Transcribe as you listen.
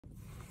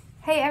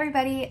Hey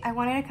everybody, I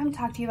wanted to come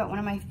talk to you about one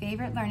of my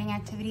favorite learning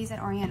activities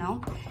at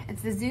Oriental.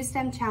 It's the Zoo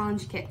STEM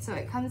Challenge Kit. So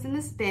it comes in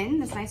this bin,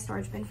 this nice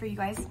storage bin for you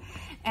guys,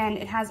 and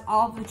it has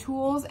all the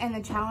tools and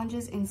the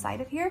challenges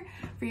inside of here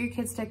for your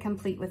kids to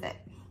complete with it.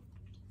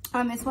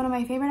 It's one of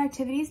my favorite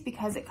activities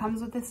because it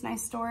comes with this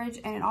nice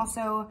storage, and it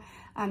also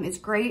is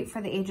great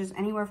for the ages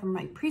anywhere from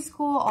like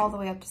preschool all the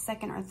way up to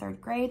 2nd or 3rd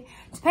grade,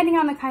 depending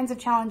on the kinds of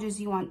challenges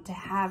you want to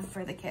have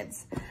for the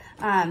kids.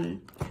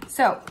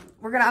 So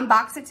we're gonna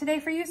unbox it today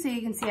for you so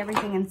you can see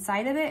everything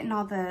inside of it and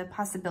all the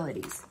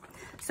possibilities.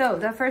 So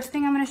the first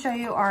thing I'm gonna show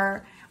you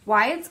are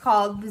why it's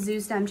called the Zoo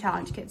STEM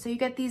Challenge Kit. So you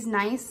get these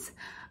nice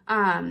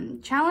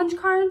challenge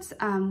cards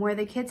where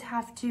the kids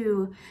have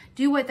to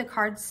do what the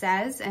card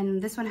says,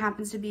 and this one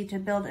happens to be to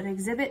build an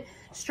exhibit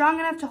strong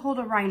enough to hold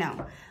a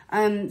rhino.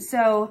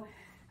 So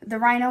the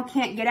rhino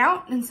can't get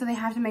out, and so they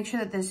have to make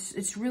sure that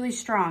it's really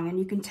strong, and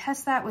you can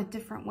test that with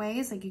different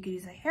ways. Like you could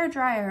use a hair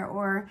dryer,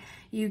 or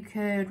you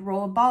could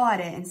roll a ball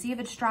at it and see if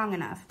it's strong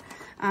enough.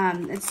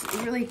 It's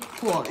really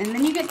cool. And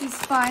then you get these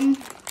fun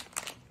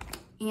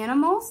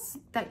animals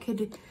that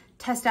could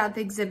test out the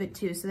exhibit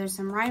too. So there's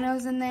some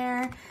rhinos in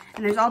there,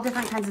 and there's all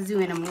different kinds of zoo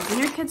animals. And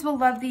your kids will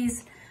love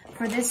these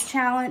for this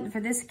challenge, for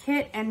this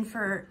kit, and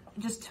for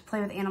just to play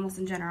with animals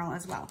in general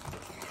as well.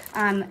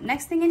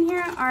 Next thing in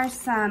here are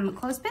some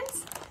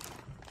clothespins.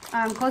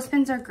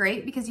 Clothespins are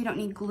great because you don't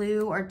need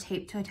glue or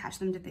tape to attach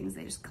them to things.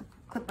 They just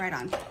clip right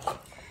on.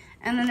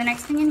 And then the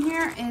next thing in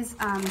here is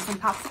some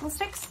popsicle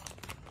sticks.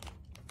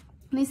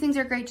 And these things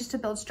are great just to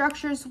build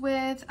structures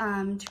with,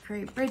 to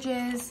create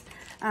bridges,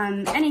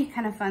 any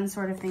kind of fun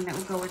sort of thing that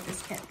would go with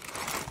this kit.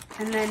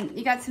 And then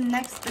you got the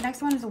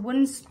next one is the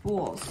wooden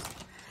spools.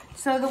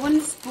 So the wooden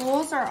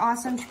spools are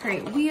awesome to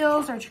create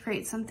wheels or to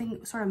create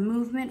something sort of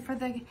movement for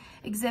the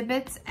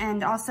exhibits,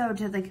 and also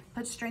to like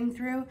put string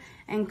through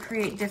and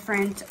create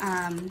different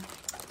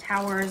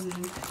towers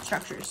and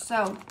structures.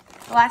 So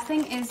the last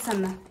thing is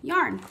some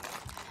yarn.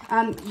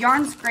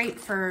 Yarn's great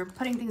for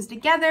putting things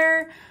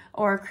together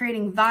or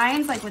creating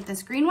vines like with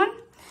this green one,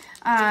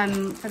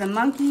 for the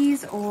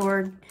monkeys,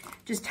 or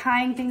just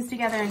tying things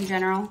together in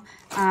general.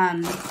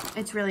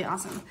 It's really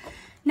awesome.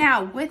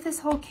 Now, with this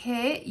whole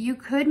kit, you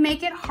could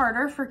make it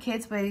harder for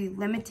kids by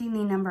limiting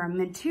the number of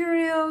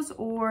materials,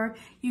 or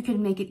you could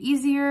make it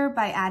easier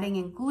by adding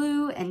in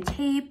glue and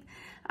tape.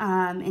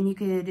 And you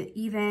could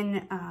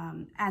even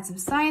add some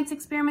science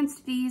experiments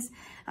to these.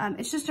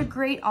 It's just a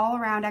great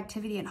all-around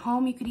activity at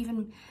home. You could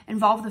even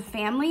involve the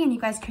family, and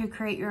you guys could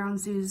create your own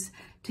zoos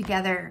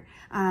together.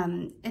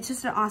 It's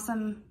just an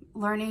awesome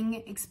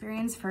learning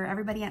experience for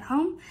everybody at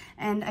home,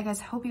 and I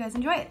guess hope you guys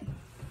enjoy it.